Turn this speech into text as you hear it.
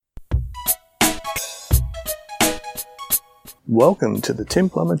Welcome to the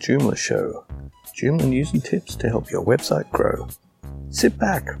Tim Plummer Joomla Show. Joomla news and tips to help your website grow. Sit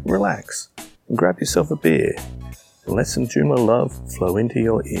back, relax, and grab yourself a beer. And let some Joomla love flow into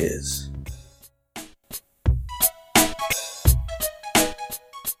your ears.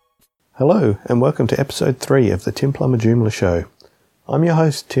 Hello, and welcome to episode 3 of the Tim Plummer Joomla Show. I'm your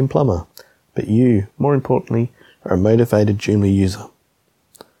host, Tim Plummer, but you, more importantly, are a motivated Joomla user.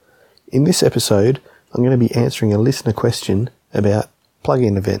 In this episode, I'm going to be answering a listener question about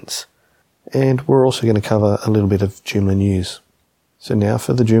plugin events, and we're also going to cover a little bit of Joomla news. So now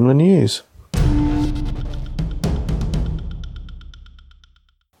for the Joomla news.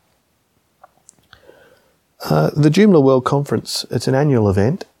 The Joomla World Conference, it's an annual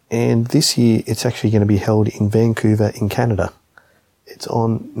event, and this year it's actually going to be held in Vancouver in Canada. It's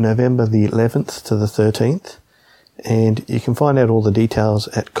on November the 11th to the 13th, and you can find out all the details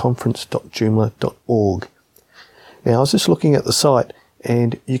at conference.joomla.org. Now, I was just looking at the site,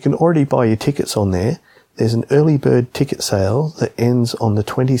 and you can already buy your tickets on there. There's an early bird ticket sale that ends on the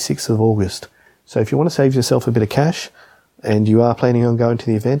 26th of August. So if you want to save yourself a bit of cash, and you are planning on going to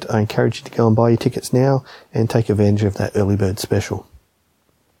the event, I encourage you to go and buy your tickets now and take advantage of that early bird special.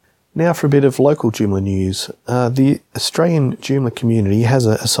 Now for a bit of local Joomla news. The Australian Joomla community has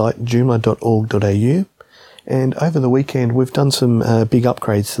a site, joomla.org.au, and over the weekend we've done some big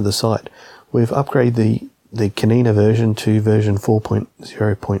upgrades to the site. We've upgraded the Kanina version to version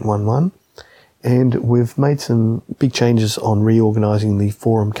 4.0.11, and we've made some big changes on reorganizing the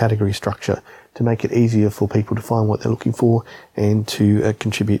forum category structure to make it easier for people to find what they're looking for and to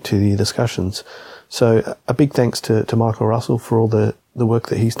contribute to the discussions. So a big thanks to Michael Russell for all the work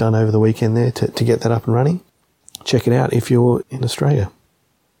that he's done over the weekend there to get that up and running. Check it out if you're in Australia.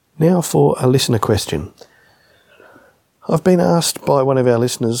 Now for a listener question. I've been asked by one of our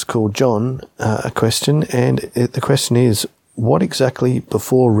listeners called John a question, and the question is, what exactly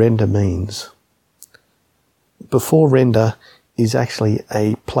before render means? Before render is actually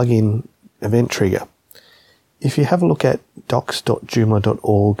a plugin event trigger. If you have a look at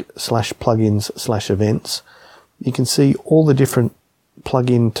docs.joomla.org/plugins/events, you can see all the different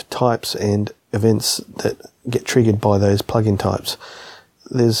plugin types and events that get triggered by those plugin types.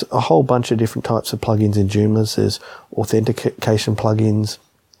 There's a whole bunch of different types of plugins in Joomla. There's authentication plugins,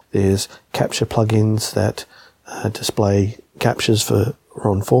 there's capture plugins that display captures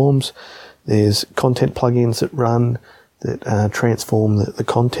on forms, there's content plugins that run that transform the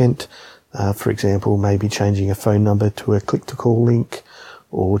content. For example, maybe changing a phone number to a click-to-call link,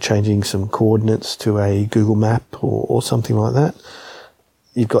 or changing some coordinates to a Google map or something like that.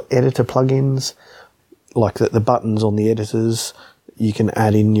 You've got editor plugins, like the buttons on the editors. You can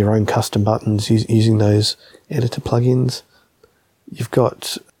add in your own custom buttons using those editor plugins. You've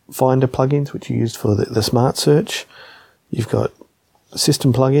got Finder plugins, which are used for the smart search. You've got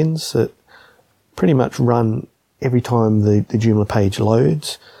system plugins that pretty much run every time the Joomla page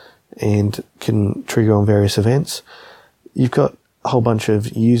loads and can trigger on various events. You've got a whole bunch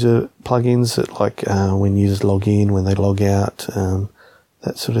of user plugins that, like when users log in, when they log out,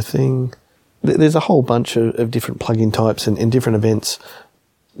 that sort of thing. There's a whole bunch of different plugin types and different events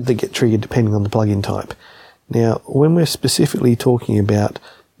that get triggered depending on the plugin type. Now, when we're specifically talking about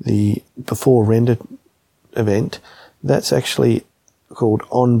the before render event, that's actually called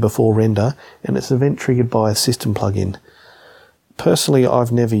on before render, and it's an event triggered by a system plugin. Personally,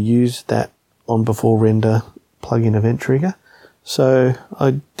 I've never used that on before render plugin event trigger, so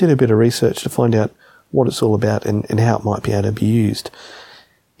I did a bit of research to find out what it's all about and how it might be able to be used.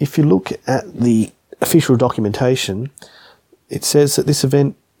 If you look at the official documentation, it says that this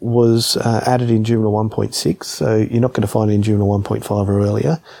event was added in Joomla 1.6, so you're not going to find it in Joomla 1.5 or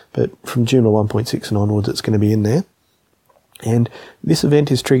earlier, but from Joomla 1.6 and onwards it's going to be in there. And this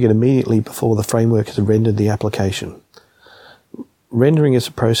event is triggered immediately before the framework has rendered the application. Rendering is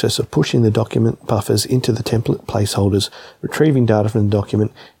a process of pushing the document buffers into the template placeholders, retrieving data from the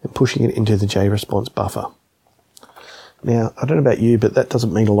document, and pushing it into the JResponse buffer. Now, I don't know about you, but that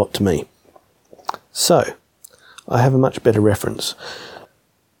doesn't mean a lot to me. So, I have a much better reference.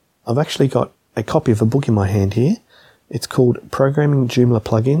 I've actually got a copy of a book in my hand here. It's called Programming Joomla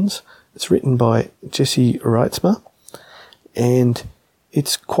Plugins. It's written by Jesse Reitzma, and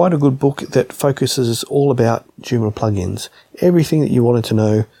it's quite a good book that focuses all about Joomla plugins. Everything that you wanted to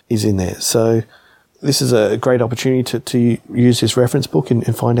know is in there. So this is a great opportunity to use this reference book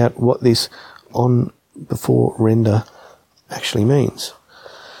and find out what this on before render actually means.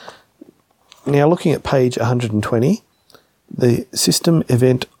 Now, looking at page 120, the system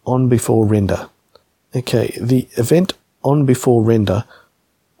event on before render. Okay, the event on before render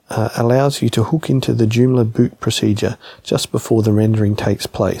allows you to hook into the Joomla boot procedure just before the rendering takes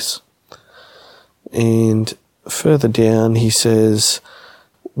place. And further down, he says,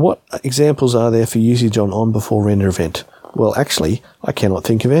 what examples are there for usage on before render event? Well, actually, I cannot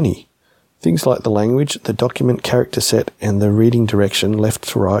think of any. Things like the language, the document character set, and the reading direction, left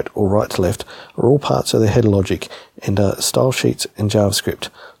to right or right to left, are all parts of the header logic and are style sheets and JavaScript.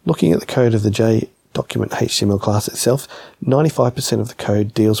 Looking at the code of the document HTML class itself, 95% of the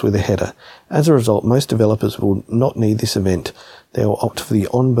code deals with a header. As a result, most developers will not need this event. They will opt for the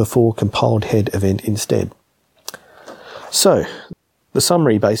on-before compiled head event instead. So, the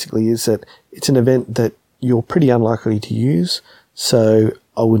summary basically is that it's an event that you're pretty unlikely to use, so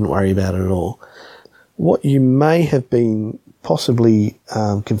I wouldn't worry about it at all. What you may have been possibly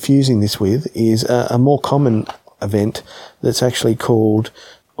confusing this with is a more common event that's actually called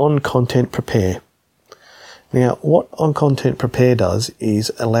onContentPrepare. Now, what onContentPrepare does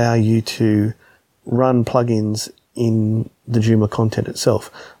is allow you to run plugins in the Joomla content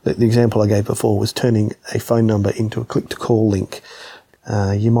itself. The example I gave before was turning a phone number into a click-to-call link.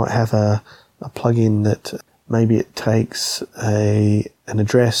 You might have a plugin that maybe it takes an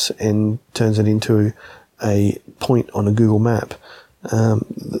address and turns it into a point on a Google map.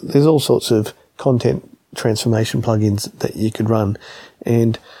 There's all sorts of content transformation plugins that you could run,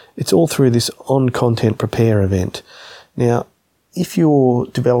 and it's all through this onContentPrepare event. Now, if you're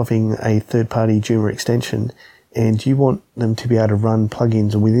developing a third-party Joomla extension and you want them to be able to run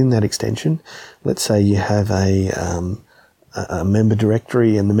plugins within that extension, let's say you have a member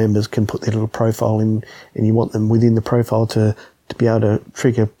directory and the members can put their little profile in, and you want them within the profile to be able to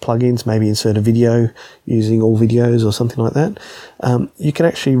trigger plugins, maybe insert a video using all videos or something like that. You can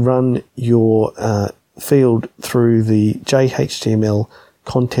actually run your field through the JHTML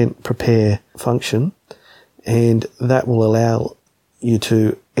content prepare function, and that will allow you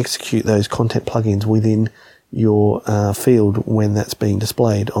to execute those content plugins within your field when that's being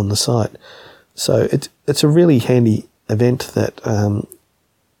displayed on the site. So it's a really handy event that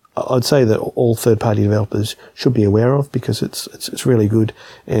I'd say that all third-party developers should be aware of, because it's really good,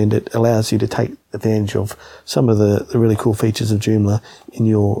 and it allows you to take advantage of some of the really cool features of Joomla in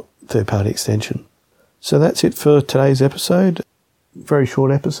your third-party extension. So that's it for today's episode. Very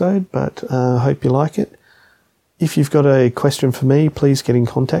short episode, but I hope you like it. If you've got a question for me, please get in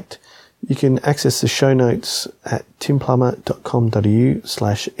contact. You can access the show notes at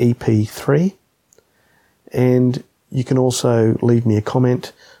timplummer.com.au/EP3, and you can also leave me a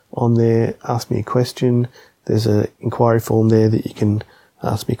comment on there, ask me a question. There's an inquiry form there that you can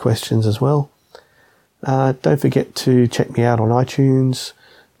ask me questions as well. Don't forget to check me out on iTunes.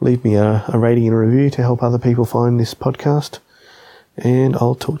 Leave me a rating and a review to help other people find this podcast. And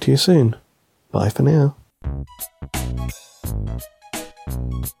I'll talk to you soon. Bye for now.